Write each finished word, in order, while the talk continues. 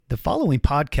The following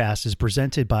podcast is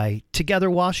presented by Together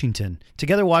Washington.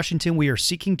 Together Washington, we are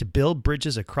seeking to build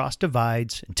bridges across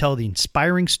divides and tell the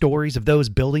inspiring stories of those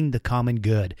building the common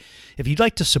good. If you'd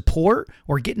like to support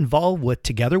or get involved with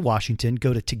Together Washington,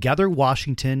 go to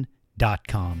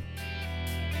togetherwashington.com.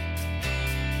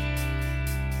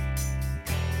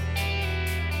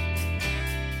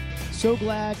 So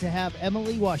glad to have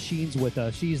Emily Washines with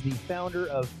us. She is the founder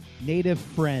of Native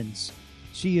Friends.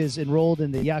 She is enrolled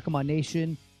in the Yakama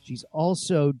Nation. She's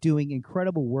also doing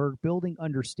incredible work building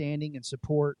understanding and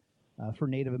support for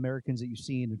Native Americans that you've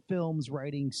seen in films,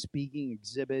 writing, speaking,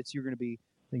 exhibits. You're going to be,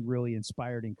 I think, really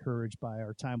inspired, encouraged by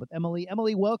our time with Emily.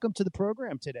 Emily, welcome to the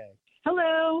program today.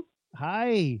 Hello.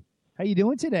 Hi. How you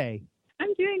doing today?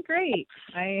 I'm doing great.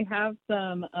 I have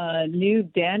some new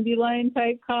dandelion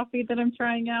type coffee that I'm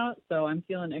trying out, so I'm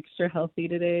feeling extra healthy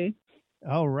today.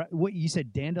 All right. What you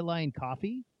said, dandelion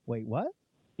coffee? Wait, what?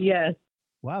 Yes.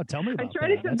 Wow, tell me about that. I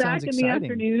try to come back in the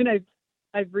afternoon.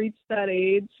 I've reached that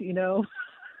age, you know.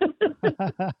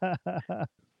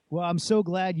 Well, I'm so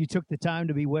glad you took the time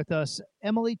to be with us.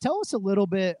 Emily, tell us a little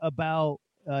bit about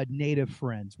Native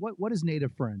Friends. What is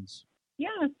Native Friends? Yeah,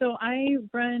 so I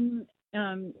run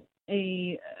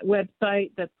a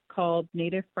website that's called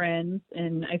Native Friends,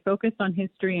 and I focus on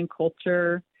history and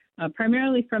culture,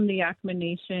 primarily from the Yakama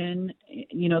Nation.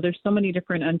 You know, there's so many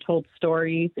different untold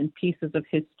stories and pieces of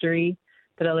history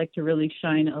that I like to really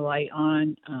shine a light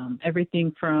on.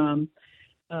 Everything from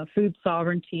food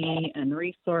sovereignty and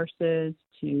resources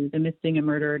to the missing and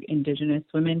murdered Indigenous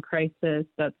women crisis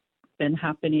that's been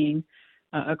happening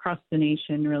across the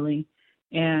nation, really.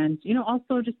 And, you know,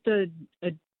 also just a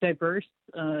diverse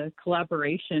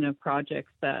collaboration of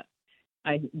projects that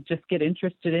I just get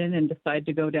interested in and decide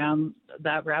to go down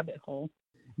that rabbit hole.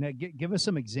 Now, give us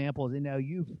some examples. And now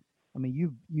you've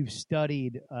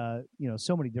studied,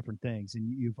 so many different things, and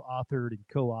you've authored and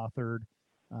co-authored,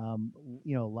 a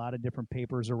lot of different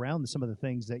papers around some of the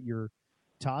things that you're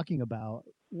talking about.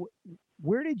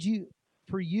 Where did you,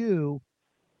 for you,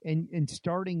 in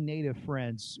starting Native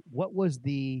Friends, what was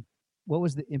the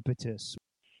impetus?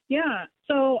 Yeah,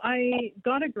 so I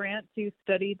got a grant to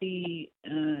study the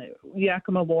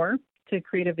Yakama War to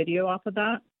create a video off of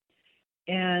that.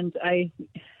 And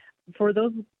for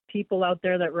those people out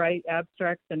there that write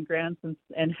abstracts and grants and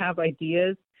have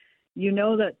ideas, you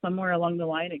know that somewhere along the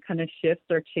line it kind of shifts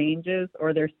or changes,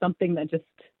 or there's something that just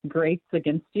grates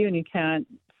against you and you can't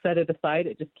set it aside.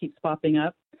 It just keeps popping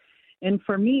up. And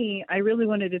for me, I really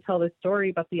wanted to tell this story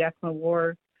about the Yakama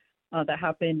War that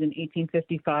happened in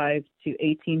 1855 to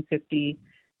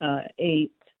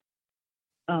 1858.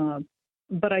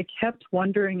 But I kept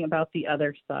wondering about the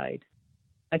other side.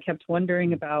 I kept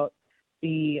wondering about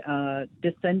the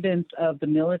descendants of the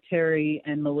military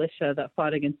and militia that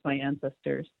fought against my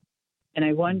ancestors. And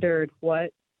I wondered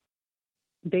what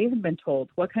they had been told.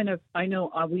 What kind of, I know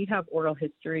we have oral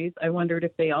histories. I wondered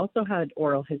if they also had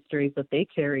oral histories that they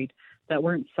carried that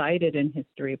weren't cited in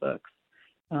history books,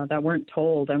 that weren't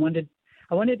told. I wanted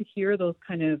to hear those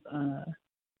kind of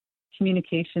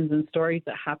communications and stories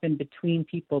that happen between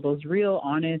people, those real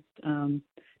honest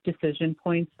decision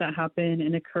points that happen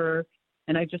and occur.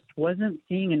 And I just wasn't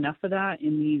seeing enough of that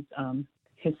in these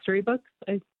history books.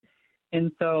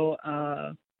 So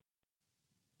I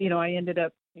ended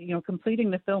up,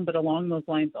 completing the film, but along those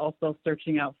lines also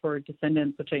searching out for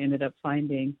descendants, which I ended up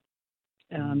finding,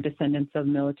 descendants of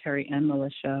military and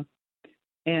militia.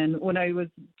 And when I was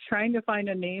trying to find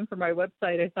a name for my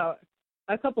website, I thought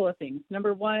a couple of things.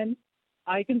 Number one,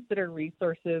 I consider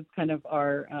resources kind of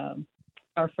our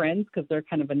friends because they're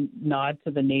kind of a nod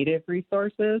to the native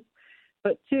resources.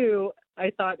 But two,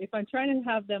 I thought if I'm trying to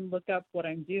have them look up what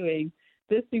I'm doing,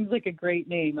 this seems like a great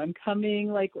name. I'm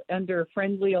coming like under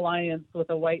friendly alliance with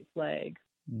a white flag.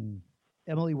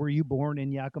 Emily, were you born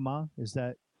in Yakama? Is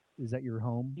that your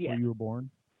home Yeah. where you were born?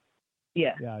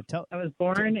 Yeah. I was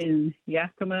born in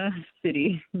Yakama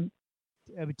City.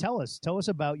 Tell us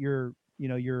about your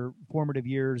formative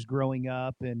years growing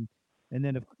up and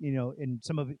then, in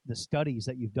some of the studies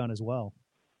that you've done as well.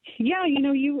 Yeah.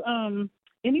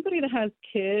 Anybody that has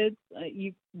kids,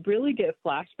 you really get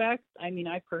flashbacks. I mean,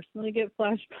 I personally get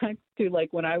flashbacks to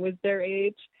like when I was their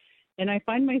age, and I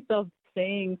find myself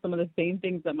saying some of the same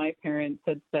things that my parents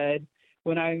had said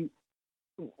when I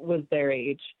was their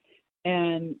age.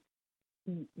 And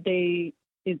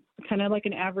it's kind of like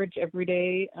an average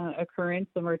everyday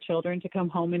occurrence of our children to come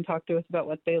home and talk to us about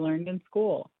what they learned in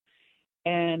school.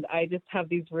 And I just have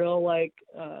these real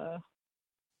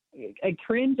I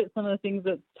cringe at some of the things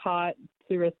that's taught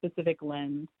through a specific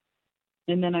lens.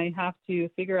 And then I have to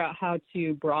figure out how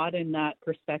to broaden that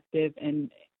perspective and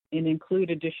include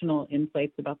additional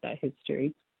insights about that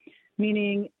history.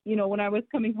 meaning, when I was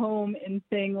coming home and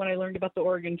saying when I learned about the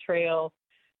Oregon Trail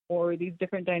or these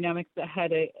different dynamics that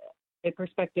had a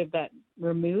perspective that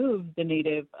removed the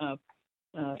Native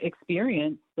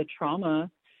experience, the trauma,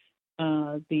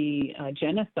 the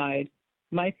genocide,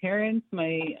 my parents,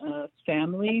 my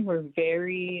family were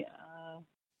very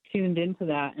tuned into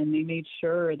that, and they made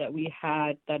sure that we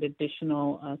had that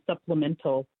additional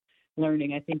supplemental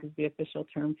learning, I think is the official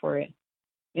term for it.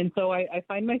 And so I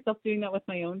find myself doing that with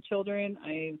my own children.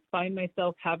 I find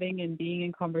myself having and being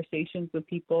in conversations with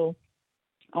people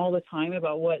all the time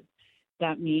about what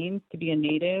that means to be a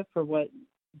Native, or what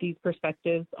these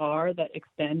perspectives are that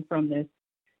extend from this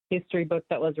history book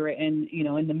that was written,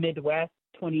 in the Midwest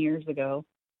 20 years ago.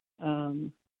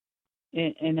 And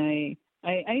I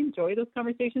enjoy those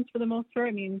conversations for the most part.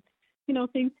 I mean,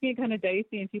 things get kind of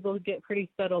dicey and people get pretty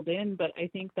settled in, but I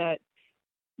think that,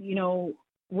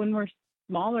 when we're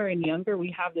smaller and younger,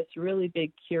 we have this really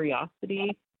big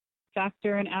curiosity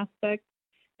factor and aspect.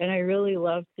 And I really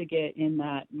love to get in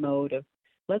that mode of,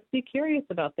 let's be curious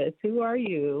about this. Who are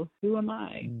you? Who am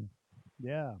I?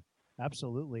 Yeah,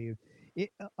 absolutely.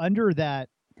 Under that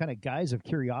kind of guise of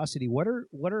curiosity, what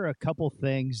are a couple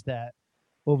things that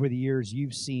over the years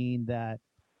you've seen that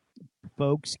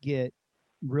folks get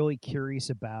really curious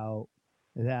about,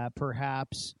 that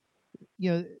perhaps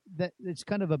that it's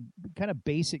kind of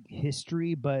basic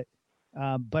history, but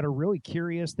are really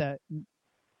curious that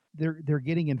they're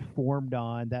getting informed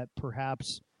on, that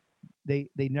perhaps they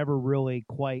never really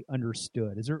quite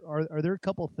understood? Are there a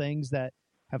couple things that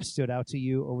have stood out to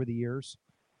you over the years?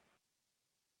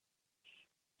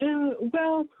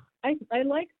 Well, I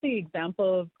like the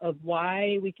example of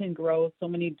why we can grow so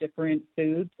many different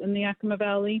foods in the Yakama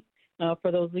Valley.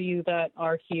 For those of you that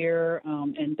are here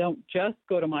and don't just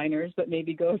go to Miners, but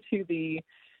maybe go to the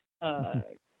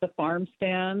farm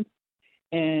stands,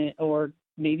 or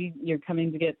maybe you're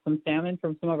coming to get some salmon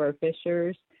from some of our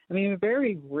fishers. I mean, we're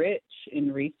very rich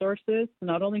in resources,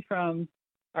 not only from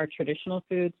our traditional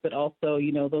foods, but also,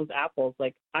 those apples.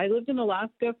 Like, I lived in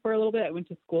Alaska for a little bit. I went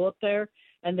to school up there,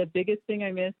 and the biggest thing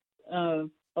I missed,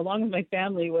 along with my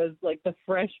family, was like the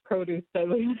fresh produce that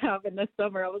we would have in the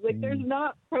summer. I was like, there's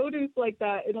not produce like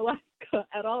that in Alaska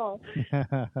at all.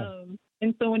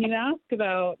 And so when you ask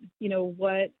about,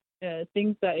 what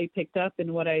things that I picked up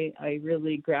and what I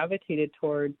really gravitated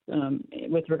towards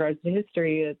with regards to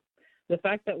history, is the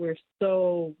fact that we're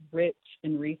so rich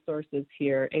in resources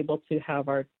here, able to have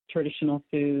our traditional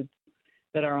foods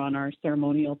that are on our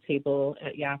ceremonial table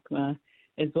at Yakama,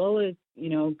 as well as,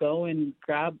 go and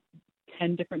grab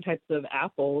 10 different types of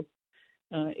apples,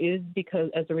 is because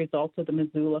as a result of the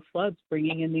Missoula floods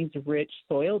bringing in these rich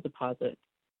soil deposits.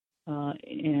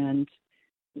 And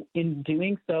in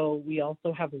doing so, we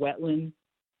also have wetlands,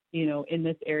 in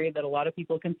this area that a lot of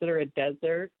people consider a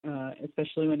desert,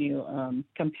 especially when you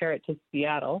compare it to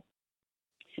Seattle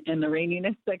and the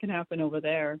raininess that can happen over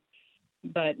there.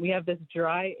 But we have this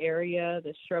dry area,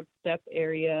 the shrub steppe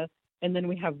area, and then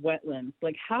we have wetlands.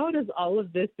 Like, how does all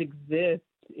of this exist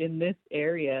in this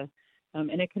area? And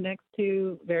it connects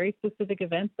to very specific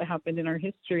events that happened in our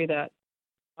history that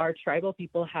our tribal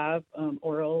people have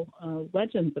oral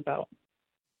legends about.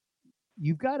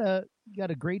 You've got a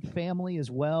great family as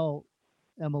well,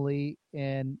 Emily,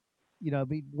 and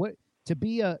to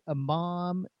be a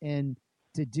mom and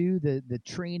to do the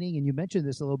training, and you mentioned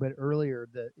this a little bit earlier,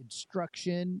 the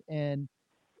instruction, and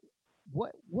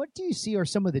what do you see are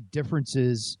some of the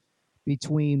differences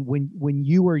between when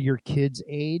you were your kids'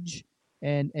 age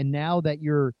and now that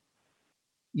you're,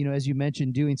 as you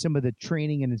mentioned, doing some of the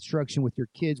training and instruction with your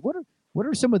kids? What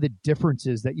are some of the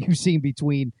differences that you've seen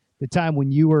between the time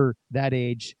when you were that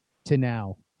age to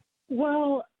now?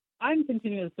 Well, I'm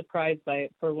continually surprised by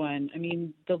it, for one. I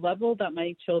mean, the level that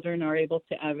my children are able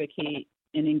to advocate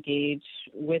and engage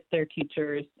with their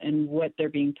teachers and what they're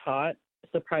being taught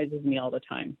surprises me all the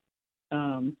time.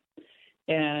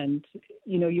 And,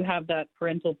 you have that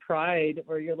parental pride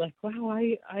where you're like, wow,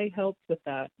 I helped with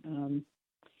that.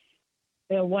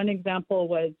 One example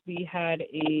was we had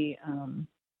an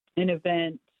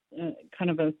event, kind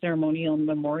of a ceremonial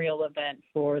memorial event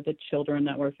for the children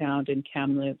that were found in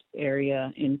Kamloops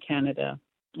area in Canada,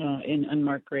 in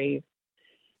unmarked graves.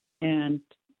 And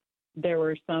there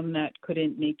were some that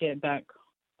couldn't make it back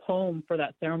home for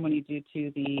that ceremony due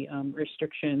to the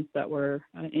restrictions that were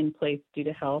in place due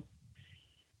to health.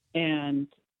 And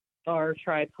our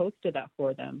tribe hosted that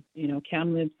for them.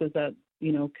 Kamloops is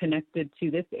connected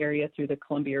to this area through the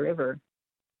Columbia River.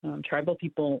 Tribal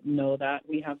people know that.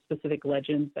 We have specific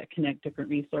legends that connect different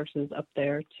resources up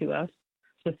there to us,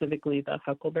 specifically the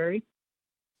huckleberry.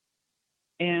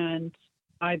 And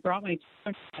I brought my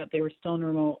children that they were still in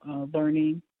remote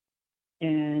learning,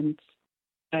 and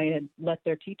I had let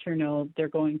their teacher know they're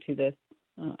going to this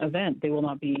event. They will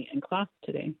not be in class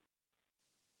today.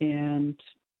 And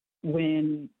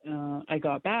when I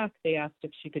got back, they asked if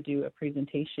she could do a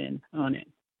presentation on it.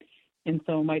 And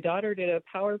so my daughter did a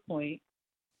PowerPoint,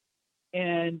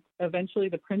 and eventually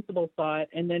the principal saw it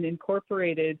and then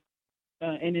incorporated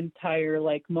an entire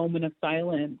moment of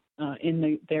silence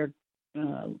in their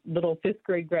little fifth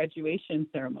grade graduation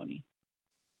ceremony.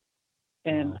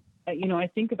 And I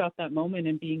think about that moment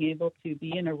and being able to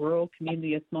be in a rural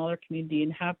community, a smaller community,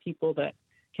 and have people that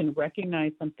can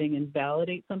recognize something and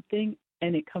validate something,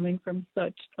 and it coming from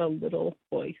such a little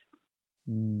voice.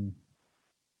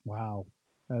 Wow,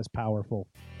 that's powerful.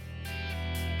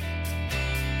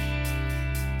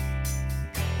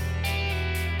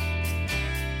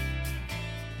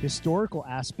 Historical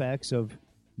aspects of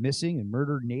missing and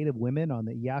murdered Native women on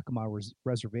the Yakama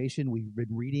Reservation. We've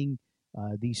been reading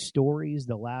these stories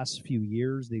the last few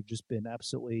years. They've just been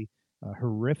absolutely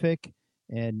horrific.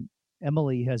 And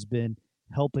Emily has been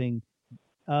helping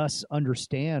us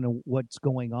understand what's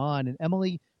going on. And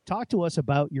Emily, talk to us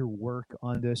about your work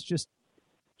on this just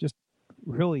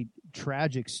really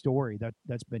tragic story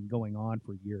that's been going on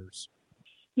for years.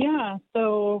 Yeah,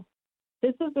 so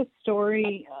this is a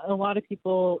story, a lot of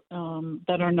people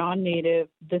that are non-Native,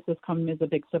 this has come as a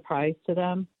big surprise to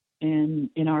them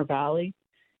in our valley.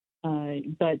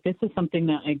 But this is something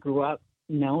that I grew up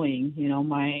knowing.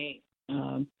 My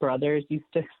brothers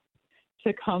used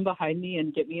to come behind me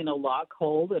and get me in a lock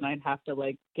hold, and I'd have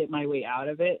to get my way out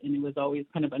of it. And it was always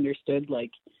kind of understood,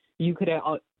 you could at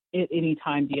any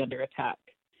time be under attack.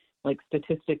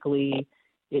 Statistically,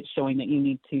 it's showing that you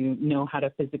need to know how to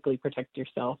physically protect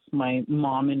yourself. My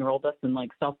mom enrolled us in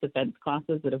self-defense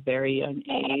classes at a very young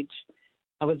age.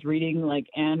 I was reading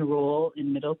Anne Rule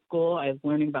in middle school. I was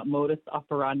learning about modus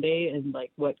operandi and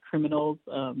what criminals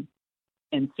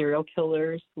and serial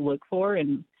killers look for.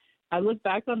 And I look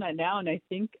back on that now and I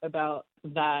think about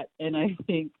that and I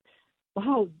think,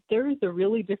 wow, there is a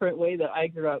really different way that I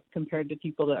grew up compared to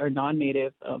people that are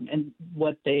non-Native and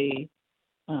what the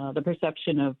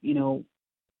perception of,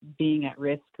 being at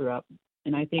risk grew up.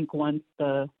 And I think once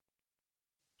the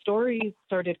stories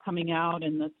started coming out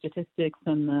and the statistics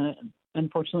and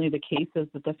unfortunately the cases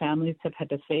that the families have had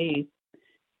to face,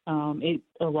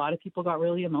 a lot of people got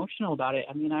really emotional about it.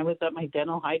 I mean, I was at my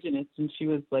dental hygienist and she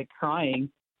was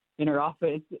crying in her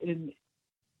office. And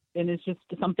it's just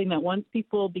something that once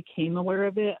people became aware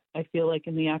of it, I feel like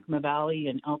in the Yakama Valley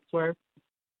and elsewhere,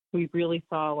 we really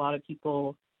saw a lot of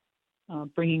people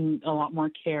bringing a lot more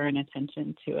care and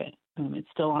attention to it. It's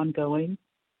still ongoing.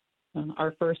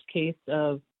 Our first case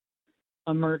of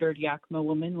a murdered Yakama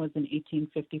woman was in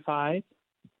 1855.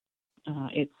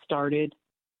 It started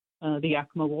the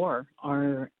Yakama War.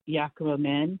 Our Yakama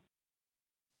men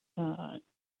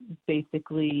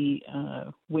basically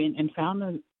went and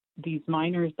found these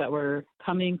miners that were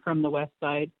coming from the west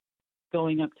side,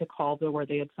 going up to Culver where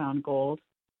they had found gold.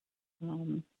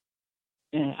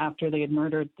 After they had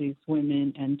murdered these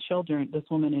women and children,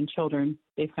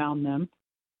 they found them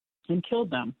and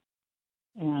killed them.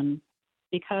 And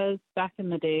because back in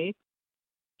the day,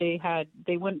 they had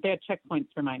checkpoints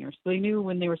for miners. So they knew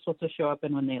when they were supposed to show up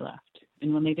and when they left.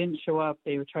 And when they didn't show up,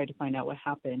 they would try to find out what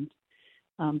happened.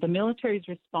 The military's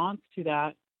response to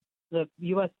that, the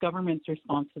U.S. government's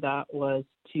response to that was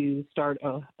to start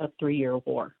a 3-year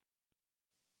war.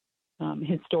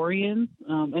 Historians,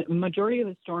 a majority of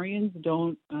historians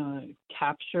don't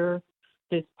capture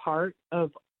this part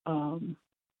of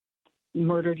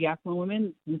murdered Yakama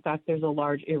women. In fact, there's a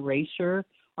large erasure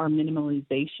or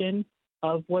minimalization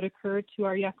of what occurred to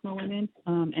our Yakama women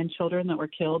and children that were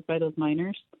killed by those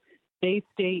miners. They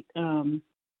state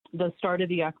the start of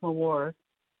the Yakama War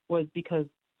was because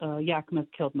Yakamas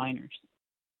killed miners.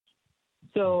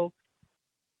 So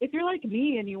if you're like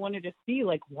me and you wanted to see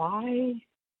why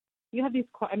you have these,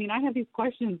 I have these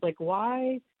questions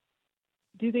why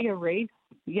do they erase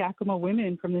Yakama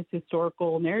women from this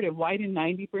historical narrative? Why do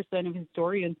 90% of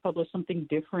historians publish something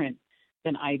different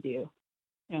than I do?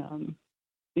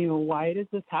 Why does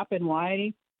this happen?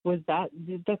 Why was that?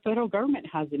 The federal government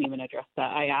hasn't even addressed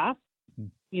that. I asked,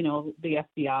 the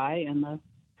FBI and the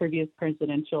previous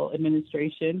presidential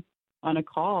administration on a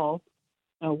call,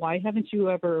 why haven't you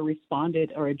ever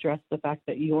responded or addressed the fact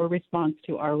that your response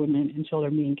to our women and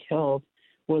children being killed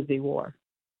was a war?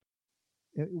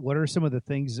 What are some of the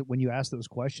things that when you ask those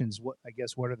questions, what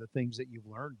are the things that you've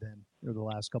learned then over the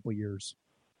last couple of years?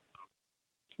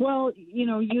 Well,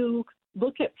 you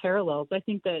look at parallels. I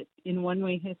think that in one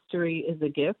way history is a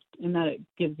gift in that it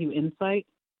gives you insight.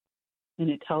 and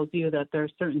it tells you that there are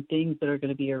certain things that are going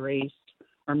to be erased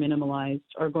or minimalized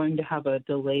or going to have a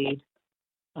delayed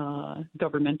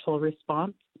governmental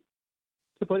response.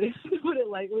 To put it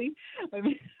lightly,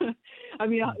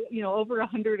 over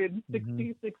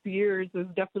 166 years is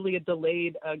definitely a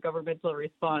delayed governmental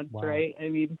response, Wow. right? I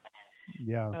mean,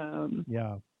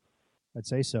 yeah, I'd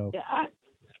say so. Yeah,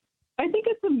 I think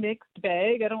it's a mixed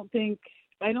bag. I don't think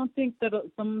that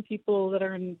some people that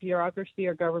are in bureaucracy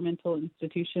or governmental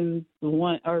institutions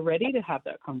are ready to have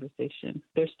that conversation.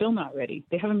 They're still not ready.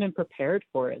 They haven't been prepared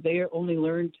for it. They only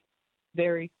learned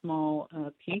very small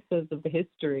pieces of the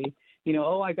history.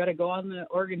 I got to go on the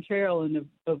Oregon Trail and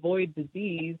avoid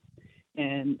disease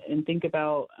and think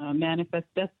about manifest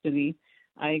destiny.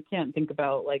 I can't think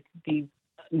about like these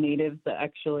natives that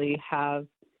actually have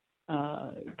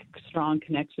strong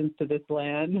connections to this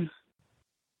land.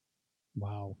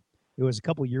 Wow. It was a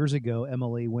couple years ago,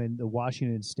 Emily, when the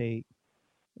Washington State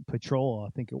Patrol, I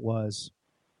think it was,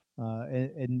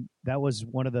 and that was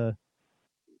one of the,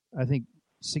 I think,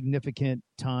 significant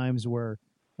times where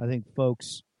I think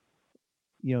folks,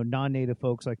 non-native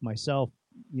folks like myself,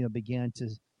 began to,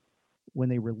 when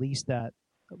they released that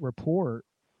report,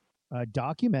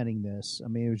 documenting this. I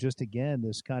mean, it was just, again,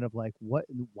 this kind of like,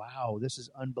 wow, this is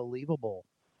unbelievable.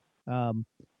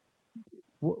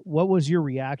 What was your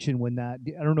reaction when that,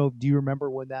 I don't know, do you remember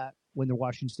when the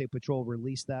Washington State Patrol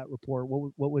released that report?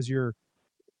 What was your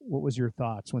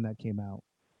thoughts when that came out?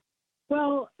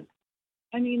 Well,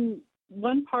 I mean,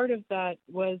 one part of that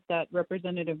was that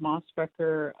Representative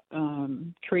Mosbecker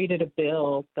created a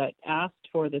bill that asked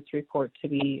for this report to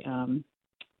be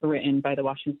written by the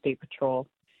Washington State Patrol.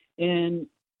 And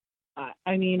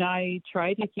I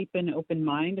try to keep an open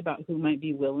mind about who might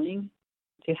be willing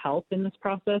to help in this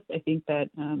process. I think that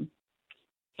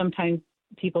sometimes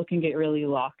people can get really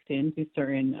locked into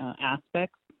certain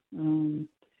aspects.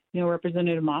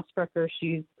 Representative Mosbecker,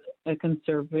 she's a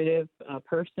conservative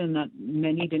person that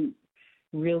many didn't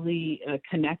really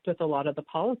connect with a lot of the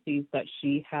policies that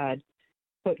she had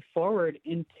put forward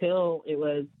until it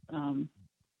was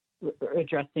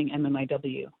addressing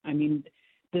MMIW. I mean,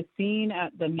 the scene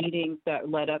at the meetings that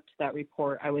led up to that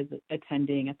report, I was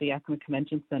attending at the Yakama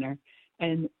Convention Center,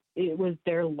 and it was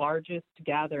their largest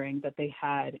gathering that they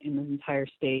had in the entire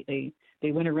state. They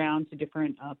went around to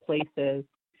different places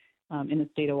in the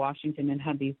state of Washington and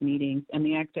had these meetings, and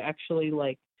they had to actually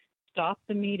stop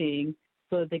the meeting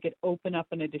so that they could open up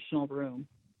an additional room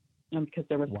because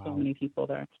there were so many people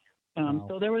there.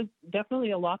 So there was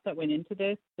definitely a lot that went into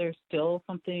this. There's still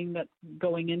something that's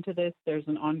going into this. There's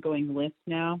an ongoing list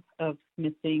now of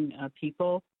missing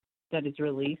people that is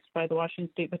released by the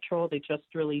Washington State Patrol. They just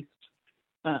released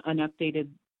an updated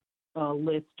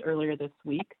list earlier this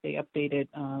week. They update it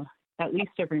at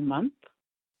least every month.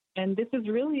 And this is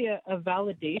really a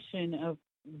validation of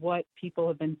what people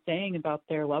have been saying about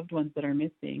their loved ones that are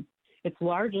missing. It's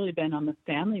largely been on the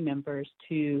family members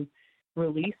to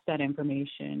release that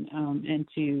information and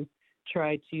to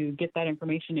try to get that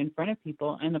information in front of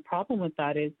people. And the problem with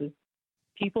that is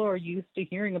people are used to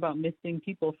hearing about missing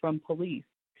people from police.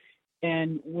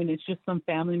 And when it's just some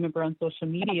family member on social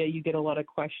media, you get a lot of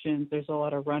questions. There's a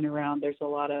lot of runaround. There's a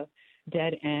lot of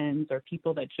dead ends or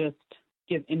people that just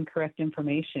give incorrect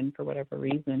information for whatever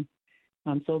reason.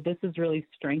 So this is really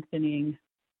strengthening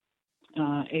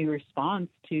a response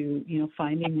to,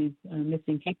 finding these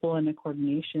missing people and a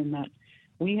coordination that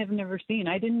we have never seen.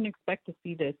 I didn't expect to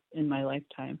see this in my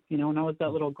lifetime. When I was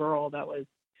that little girl that was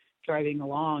driving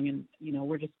along and,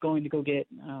 we're just going to go get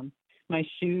my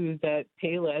shoes at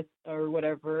Payless or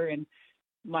whatever. And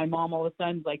my mom all of a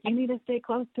sudden's like, you need to stay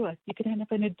close to us. You could end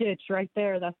up in a ditch right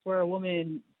there. That's where a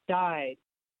woman died.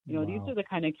 These are the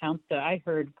kind of accounts that I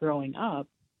heard growing up.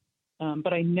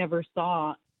 But I never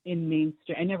saw in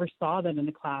mainstream. I never saw that in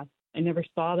the class. I never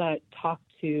saw that talked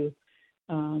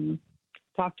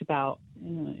about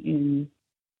in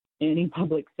any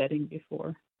public setting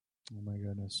before. Oh my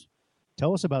goodness!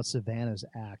 Tell us about Savannah's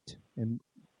Act, and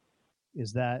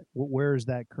where is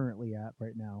that currently at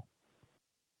right now?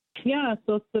 Yeah,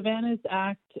 so Savannah's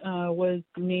Act was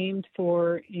named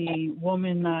for a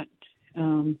woman that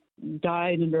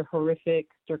died under horrific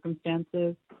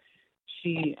circumstances.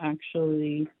 She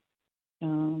actually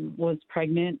was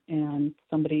pregnant and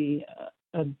somebody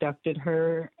abducted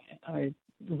her,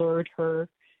 lured her,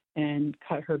 and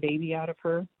cut her baby out of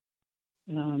her.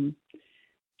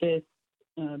 This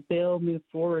bill moved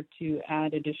forward to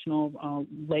add additional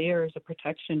layers of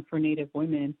protection for Native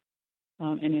women.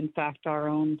 And in fact, our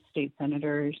own state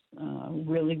senators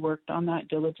really worked on that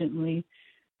diligently.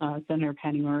 Senator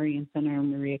Patty Murray and Senator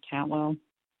Maria Cantwell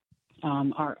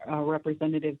our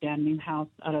Representative Dan Newhouse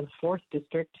out of the 4th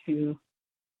District, who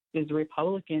is a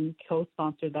Republican,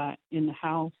 co-sponsored that in the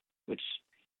House, which,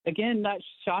 again, that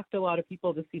shocked a lot of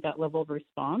people to see that level of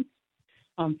response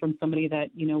from somebody that,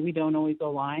 we don't always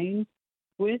align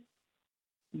with.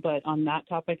 But on that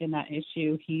topic and that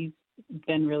issue, he's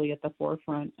been really at the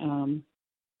forefront.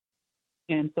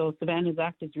 And so Savannah's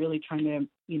Act is really trying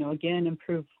to, again,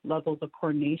 improve levels of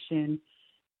coordination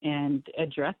and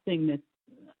addressing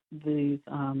these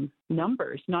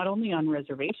numbers, not only on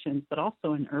reservations, but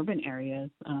also in urban areas.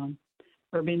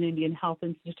 Urban Indian Health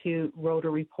Institute wrote a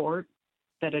report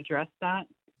that addressed that.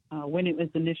 When it was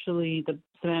initially, the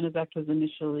Savannah's Act was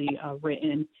initially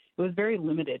written, it was very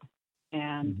limited.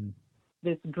 And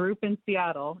this group in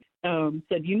Seattle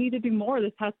said, you need to do more.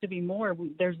 This has to be more.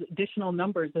 There's additional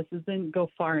numbers. This doesn't go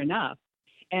far enough.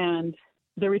 And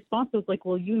the response was like,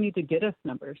 well, you need to get us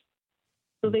numbers.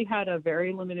 So they had a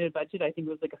very limited budget. I think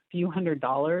it was like a few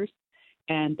 $100s.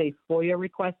 And they FOIA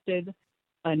requested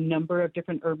a number of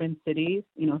different urban cities.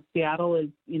 Seattle is,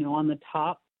 on the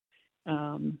top,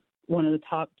 one of the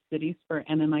top cities for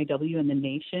MMIW in the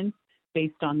nation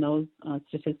based on those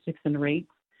statistics and rates.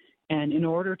 And in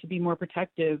order to be more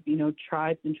protective,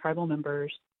 tribes and tribal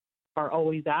members are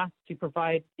always asked to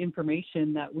provide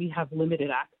information that we have limited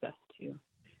access to.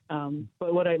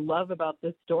 But what I love about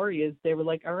this story is they were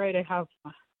like, all right,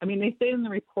 they say in the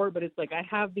report, but it's like, I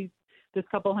have this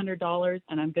couple $100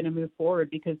 and I'm going to move forward,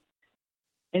 because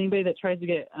anybody that tries to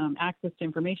get access to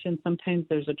information, sometimes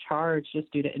there's a charge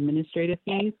just due to administrative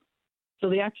fees. So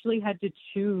they actually had to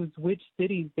choose which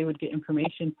cities they would get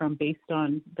information from based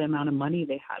on the amount of money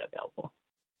they had available.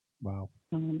 Wow.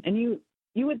 And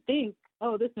you would think,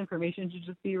 oh, this information should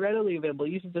just be readily available.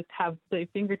 You should just have, say,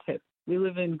 fingertips. We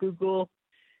live in Google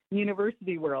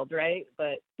University world, right?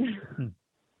 But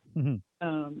so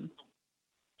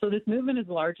this movement is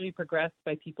largely progressed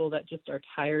by people that just are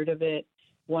tired of it,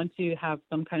 want to have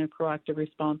some kind of proactive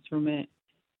response from it,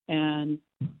 and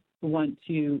want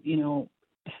to,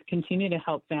 continue to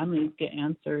help families get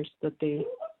answers that they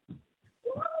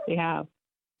have.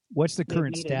 What's the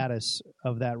current status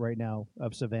of that right now,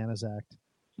 of Savannah's Act?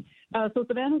 So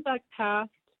Savannah's Act passed.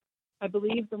 I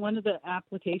believe that one of the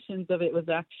applications of it was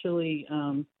actually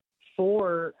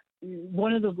for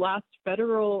one of the last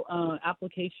federal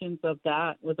applications of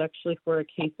that was actually for a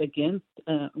case against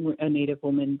a Native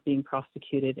woman being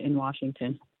prosecuted in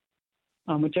Washington,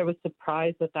 which I was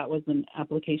surprised that was an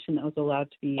application that was allowed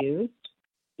to be used.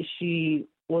 She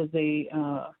was a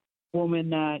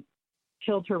woman that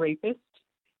killed her rapist,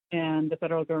 and the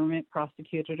federal government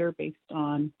prosecuted her based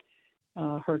on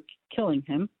her killing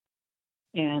him.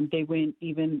 And they went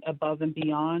even above and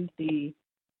beyond the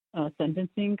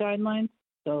sentencing guidelines,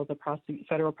 so the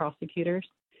federal prosecutors.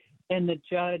 And the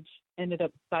judge ended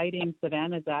up citing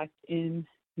Savannah's Act in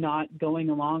not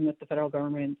going along with the federal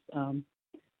government's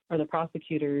or the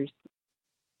prosecutors'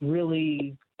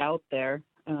 really out there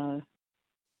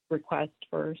request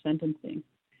for sentencing.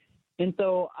 And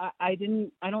so I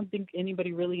don't think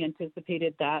anybody really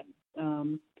anticipated that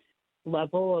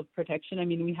level of protection. I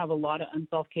mean, we have a lot of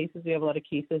unsolved cases. We have a lot of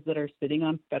cases that are sitting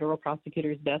on federal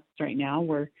prosecutors' desks right now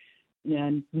where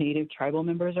Native tribal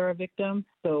members are a victim.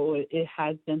 So it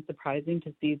has been surprising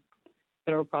to see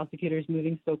federal prosecutors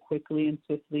moving so quickly and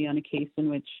swiftly on a case in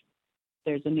which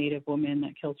there's a Native woman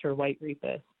that kills her white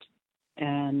rapist.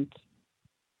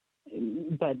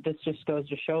 But this just goes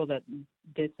to show that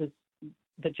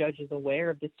the judge is aware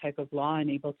of this type of law and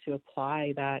able to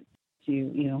apply that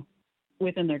to,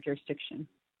 within their jurisdiction.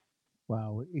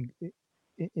 Wow.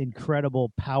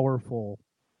 Incredible, powerful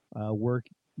work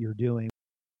you're doing.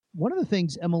 One of the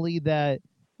things, Emily, that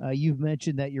you've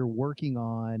mentioned that you're working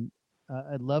on,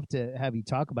 I'd love to have you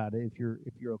talk about it if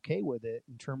you're okay with it,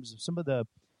 in terms of some of the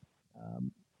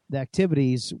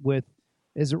activities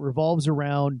as it revolves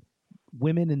around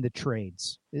women in the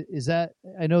trades. Is that,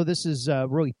 I know this is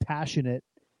really passionate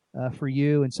for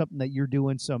you and something that you're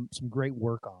doing some great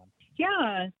work on.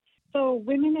 Yeah. So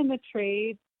Women in the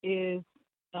Trades is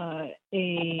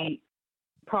a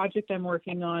project I'm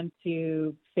working on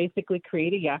to basically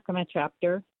create a Yakama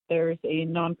chapter. There's a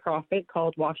nonprofit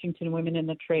called Washington Women in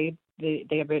the Trades. They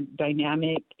have a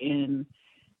dynamic and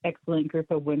excellent group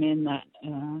of women that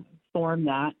form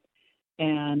that.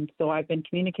 And so I've been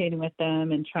communicating with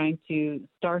them and trying to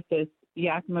start this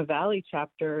Yakama Valley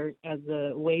chapter as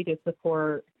a way to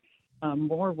support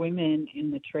more women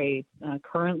in the trades.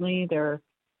 Currently, there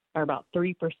are about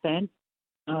 3%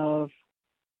 of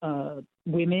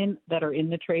women that are in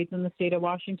the trades in the state of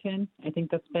Washington. I think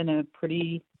that's been a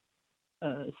pretty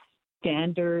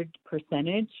standard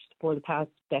percentage for the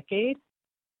past decade.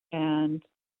 And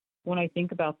when I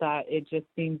think about that, it just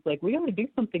seems like we got to do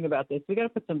something about this. We got to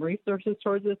put some resources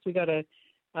towards this. We got to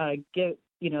get,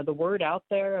 the word out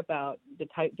there about the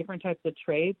different types of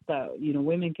trades that,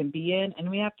 women can be in, and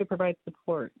we have to provide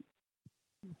support.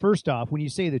 First off, when you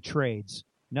say the trades,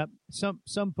 not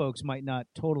some folks might not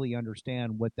totally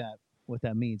understand what that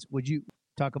means. Would you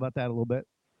talk about that a little bit?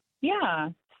 Yeah.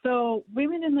 So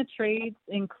women in the trades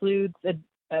includes a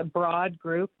broad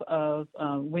group of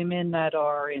women that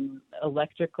are in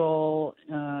electrical,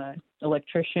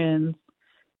 electricians.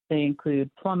 They include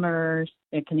plumbers.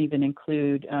 It can even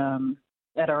include,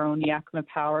 at our own Yakama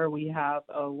Power, we have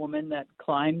a woman that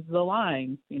climbs the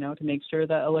lines, to make sure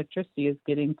that electricity is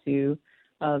getting to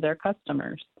their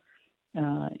customers.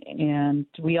 And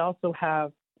we also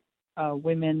have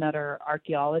women that are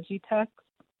archaeology techs,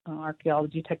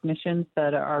 archaeology technicians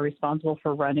that are responsible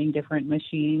for running different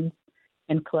machines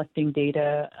and collecting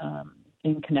data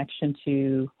in connection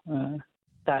to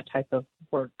that type of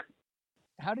work.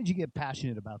 How did you get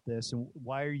passionate about this, and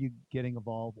why are you getting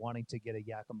involved, wanting to get a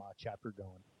Yakama chapter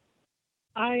going?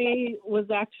 I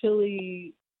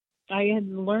had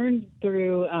learned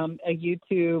through a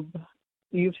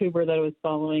YouTuber that I was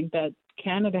following that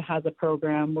Canada has a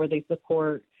program where they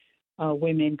support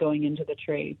women going into the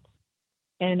trades.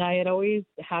 And I had always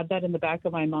had that in the back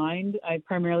of my mind. I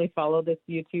primarily follow this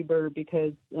YouTuber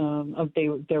because of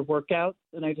their workouts,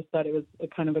 and I just thought it was a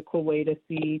kind of a cool way to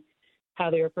see how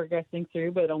they were progressing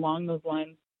through. But along those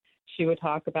lines, she would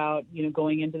talk about,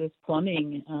 going into this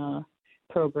plumbing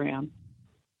program.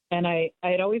 And I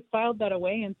had always filed that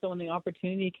away. And so when the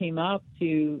opportunity came up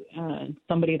to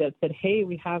somebody that said, hey,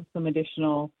 we have some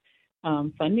additional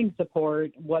funding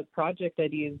support, what project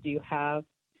ideas do you have?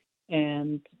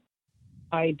 And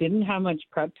I didn't have much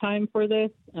prep time for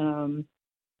this. But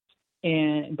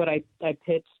I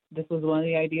pitched, this was one of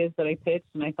the ideas that I pitched,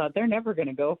 and I thought, they're never going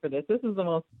to go for this. This is the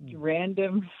most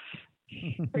random,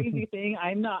 crazy thing.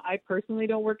 I personally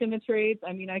don't work in the trades.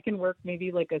 I mean, I can work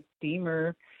maybe like a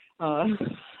steamer,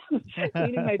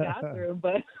 cleaning my bathroom,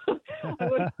 but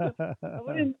I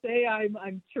wouldn't say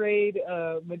I'm trade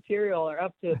material or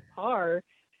up to par.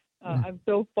 I'm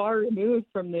so far removed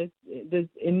from this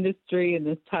industry and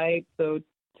this type. So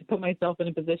to put myself in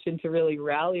a position to really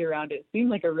rally around it seemed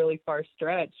like a really far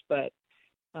stretch, but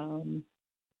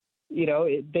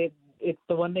it's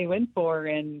the one they went for,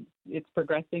 and it's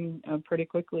progressing pretty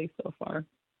quickly so far.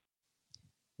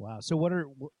 Wow. So what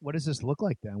does this look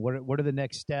like then? What are the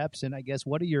next steps? And I guess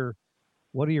what are your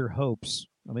hopes?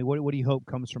 I mean, what do you hope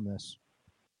comes from this?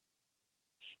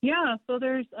 Yeah, so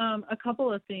there's a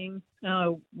couple of things.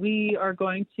 We are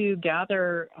going to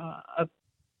gather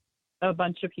a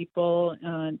bunch of people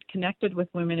connected with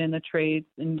women in the trades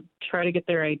and try to get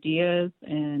their ideas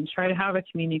and try to have a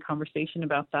community conversation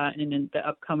about that in the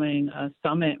upcoming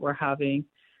summit we're having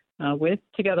with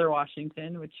Together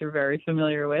Washington, which you're very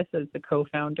familiar with as the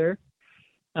co-founder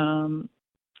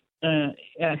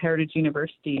at Heritage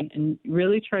University, and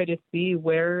really try to see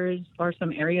where are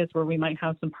some areas where we might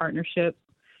have some partnerships.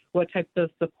 What types of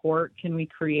support can we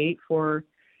create for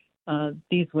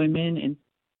these women in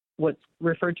what's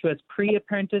referred to as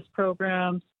pre-apprentice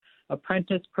programs,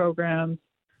 apprentice programs,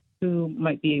 who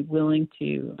might be willing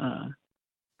to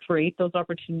create those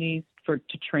opportunities to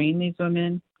train these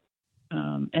women.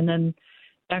 And then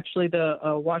actually the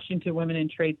Washington Women in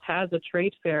Trades has a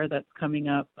trade fair that's coming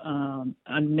up on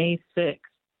May 6th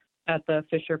at the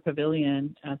Fisher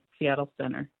Pavilion at Seattle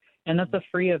Center. And that's a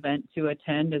free event to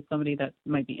attend as somebody that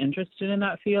might be interested in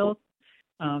that field.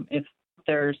 If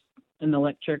there's an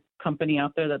electric company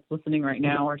out there that's listening right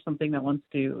now or something that wants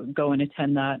to go and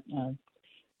attend that,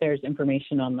 there's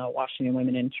information on the Washington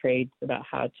Women in Trades about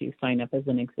how to sign up as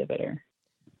an exhibitor.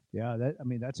 Yeah,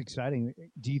 that's exciting.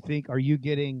 Do you think, are you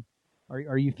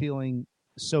feeling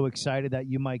so excited that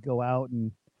you might go out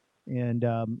and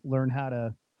learn how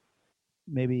to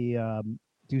maybe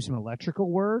do some electrical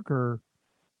work or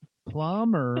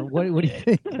plumb, or what do you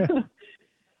think?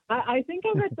 I think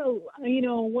I'm at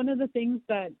one of the things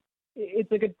that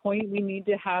it's a good point. We need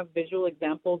to have visual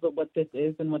examples of what this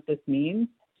is and what this means.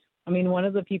 I mean, one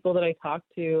of the people that I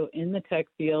talked to in the tech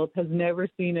field has never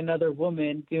seen another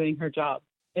woman doing her job.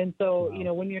 And so,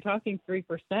 wow. When you're talking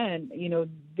 3%,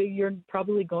 you're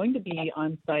probably going to be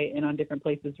on site and on different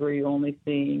places where you're only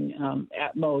seeing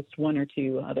at most one or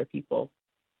two other people.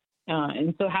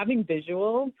 And so having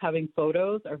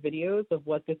photos or videos of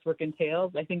what this work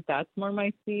entails, I think that's more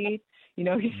my speed,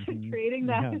 creating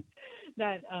that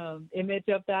image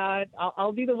of that.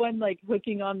 I'll be the one like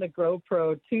hooking on the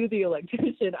GoPro to the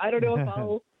electrician. I don't know if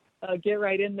I'll get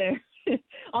right in there.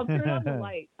 I'll turn on the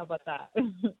light. How about that?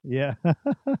 Yeah.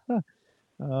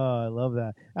 Oh, I love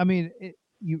that. I mean,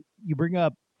 you bring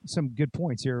up some good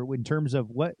points here in terms of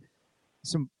what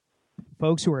some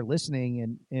folks who are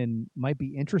listening and might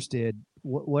be interested.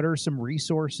 What are some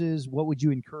resources? What would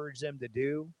you encourage them to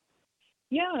do?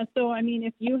 Yeah, so I mean,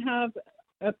 if you have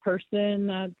a person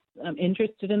that's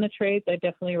interested in the trades, I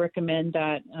definitely recommend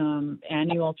that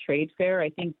annual trade fair. I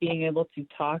think being able to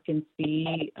talk and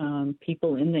see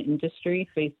people in the industry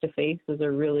face to face is a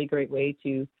really great way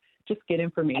to just get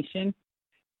information.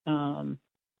 And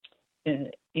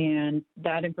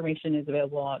that information is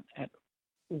available at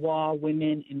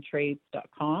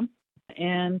wawwomenintrades.com.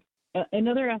 And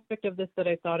another aspect of this that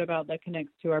I thought about that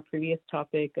connects to our previous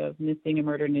topic of missing and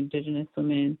murdered Indigenous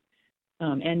women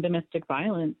and domestic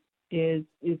violence is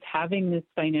having this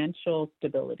financial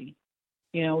stability.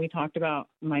 You know, we talked about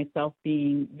myself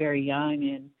being very young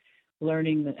and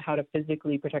learning how to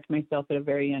physically protect myself at a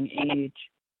very young age,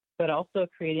 but also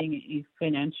creating a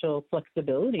financial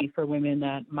flexibility for women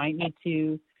that might need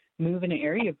to move in an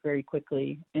area very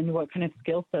quickly, and what kind of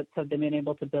skill sets have they been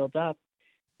able to build up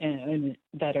and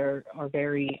that are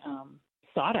very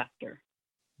sought after.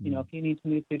 You know, if you need to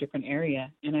move to a different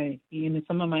area. And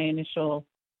some of my initial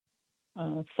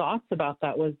thoughts about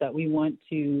that was that we want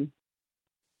to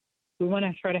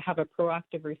try to have a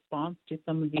proactive response to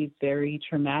some of these very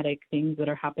traumatic things that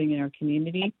are happening in our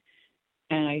community.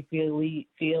 And I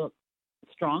feel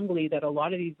strongly that a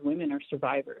lot of these women are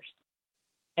survivors.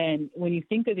 And when you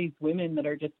think of these women that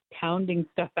are just pounding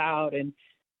stuff out and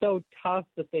so tough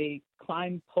that they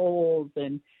climb poles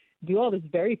and do all this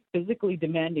very physically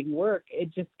demanding work, it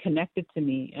just connected to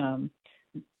me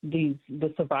the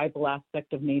survival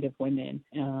aspect of Native women.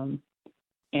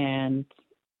 And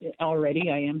already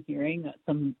I am hearing that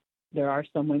there are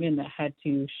some women that had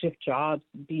to shift jobs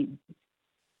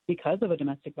because of a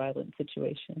domestic violence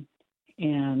situation.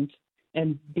 And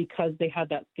because they had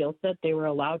that skill set, they were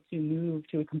allowed to move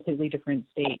to a completely different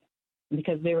state. And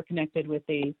because they were connected with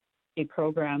a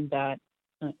program that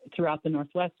throughout the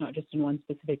Northwest, not just in one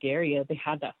specific area, they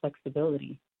had that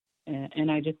flexibility.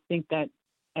 And I just think that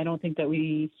I don't think that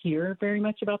we hear very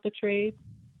much about the trade.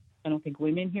 I don't think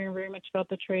women hear very much about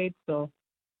the trade. So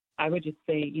I would just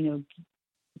say, you know,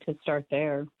 to start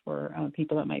there for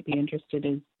people that might be interested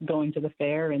is going to the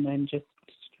fair and then just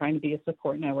trying to be a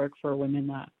support network for women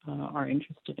that are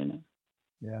interested in it.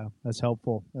 Yeah, that's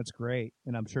helpful. That's great.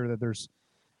 And I'm sure that there's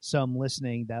some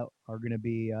listening that are going to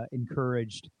be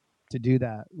encouraged to do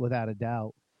that without a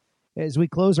doubt. As we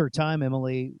close our time,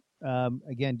 Emily,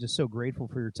 again, just so grateful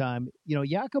for your time. You know,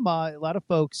 Yakama, a lot of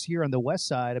folks here on the west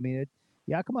side, I mean,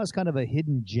 Yakama is kind of a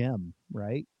hidden gem,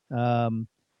 right?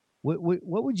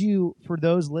 What would you, for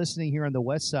those listening here on the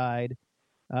west side,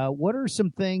 what are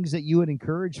some things that you would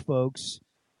encourage folks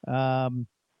to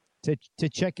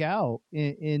check out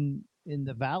in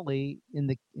the valley in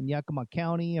Yakama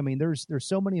County? I mean, there's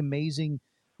so many amazing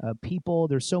people.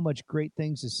 There's so much great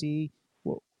things to see.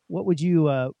 What would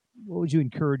you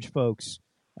encourage folks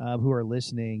who are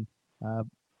listening?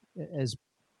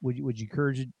 Would you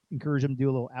encourage them to do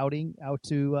a little outing out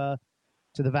to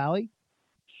the valley?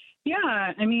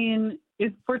 Yeah, I mean,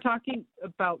 if we're talking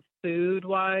about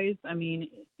food-wise, I mean,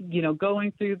 you know,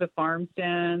 going through the farm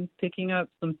stands, picking up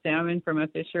some salmon from a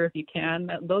fisher if you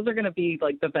can, those are going to be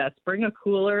like the best. Bring a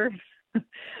cooler.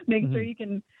 Make sure you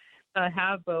can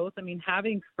have both. I mean,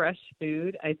 having fresh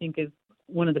food, I think, is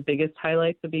one of the biggest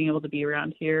highlights of being able to be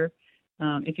around here.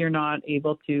 If you're not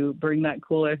able to bring that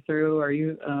cooler through, or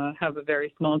you have a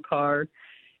very small car,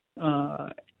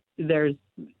 there's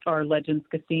our Legends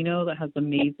Casino that has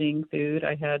amazing food.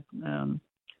 I had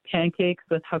pancakes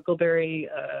with huckleberry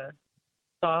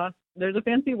sauce. There's a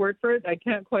fancy word for it. I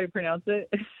can't quite pronounce it.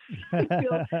 I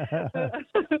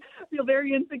feel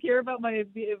very insecure about my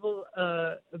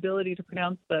ability to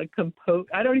pronounce the compote.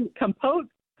 Compote?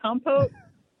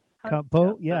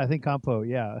 Compote? Yeah, I think compote.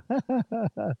 Yeah.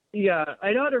 Yeah,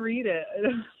 I know how to read it.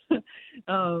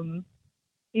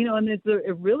 You know, and it's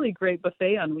a really great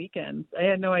buffet on weekends. I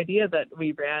had no idea that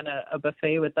we ran a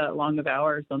buffet with that long of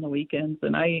hours on the weekends,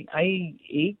 and I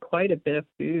ate quite a bit of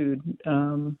food.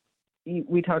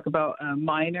 We talk about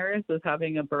miners as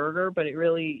having a burger, but it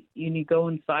really, when you go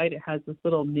inside, it has this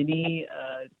little mini,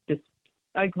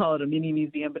 I call it a mini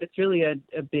museum, but it's really a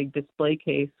big display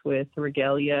case with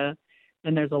regalia,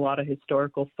 and there's a lot of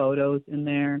historical photos in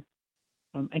there.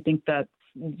 I think that's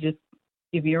just,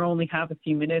 if you only have a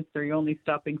few minutes or you're only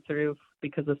stopping through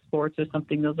because of sports or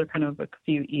something, those are kind of a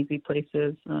few easy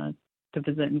places to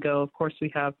visit and go. Of course,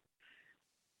 we have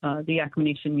the Yakama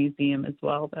Nation Museum as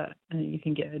well that you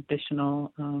can get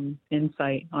additional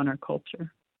insight on our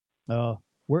culture. Oh,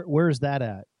 where's that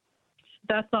at?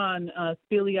 That's on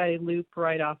Spiliai Loop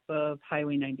right off of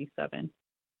Highway 97.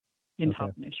 in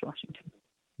Toppenish, Washington.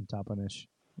 In Toppenish.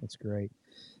 That's great.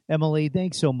 Emily,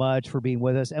 thanks so much for being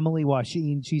with us. Emily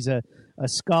Washines, she's a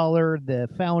scholar, the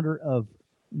founder of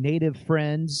Native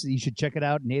Friends. You should check it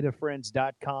out,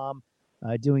 nativefriends.com,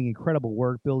 doing incredible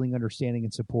work, building understanding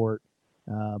and support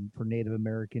for Native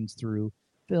Americans through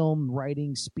film,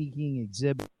 writing, speaking,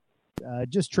 exhibit.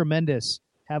 Just tremendous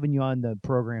having you on the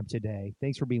program today.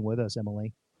 Thanks for being with us,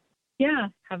 Emily. Yeah,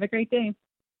 have a great day.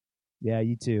 Yeah,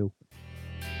 you too.